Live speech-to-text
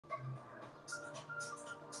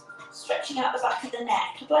Stretching out the back of the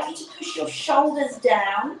neck. I'd like you to push your shoulders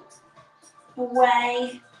down,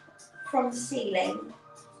 away from the ceiling.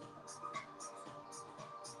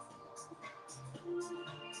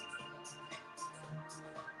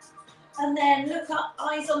 And then look up,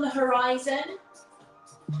 eyes on the horizon,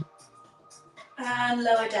 and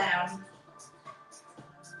lower down.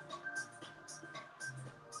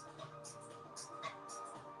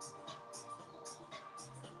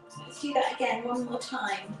 Let's do that again one more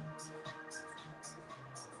time.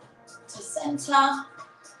 To centre,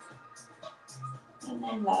 and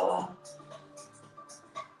then lower.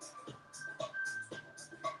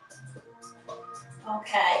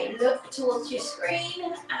 Okay, look towards your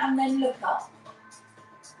screen and then look up.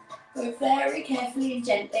 Go very carefully and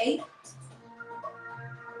gently.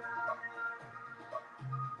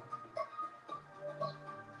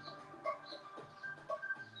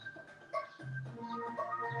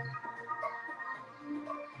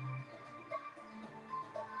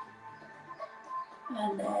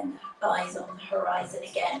 And then eyes on the horizon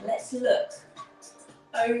again. Let's look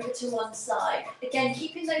over to one side. Again,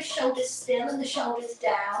 keeping those shoulders still and the shoulders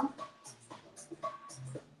down.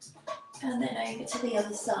 And then over to the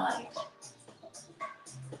other side.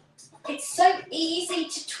 It's so easy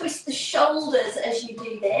to twist the shoulders as you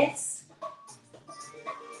do this.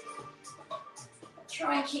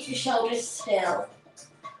 Try and keep your shoulders still.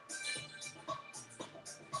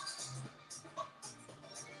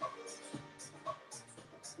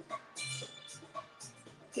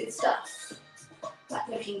 Good stuff. Back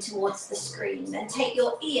looking towards the screen. Then take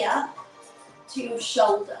your ear to your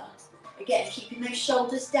shoulder. Again, keeping those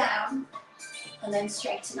shoulders down and then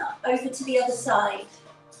straighten up. Over to the other side.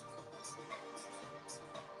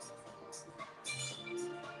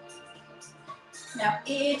 Now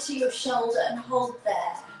ear to your shoulder and hold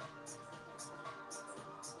there.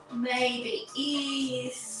 Maybe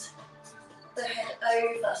ease the head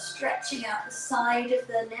over, stretching out the side of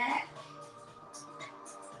the neck.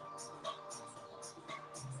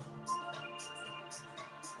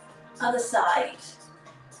 Other side.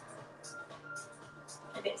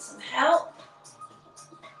 Give it some help.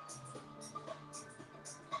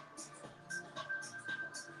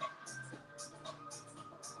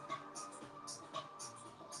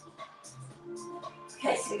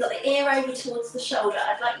 Okay, so we've got the ear over towards the shoulder.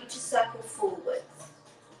 I'd like you to circle forwards.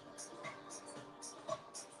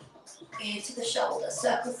 Ear to the shoulder,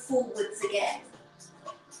 circle forwards again.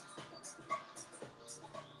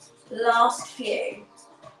 Last few.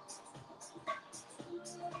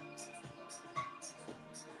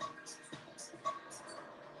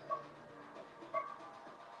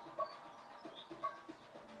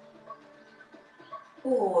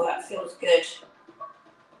 Oh, that feels good.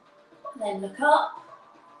 Then look up.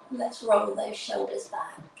 Let's roll those shoulders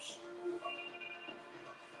back.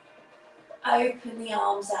 Open the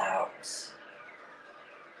arms out.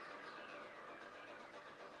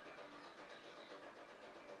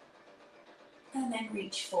 And then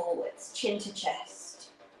reach forwards, chin to chest.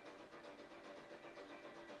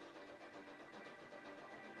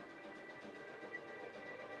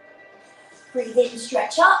 Breathe in,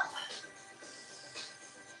 stretch up.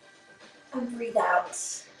 And breathe out.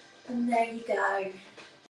 And there you go.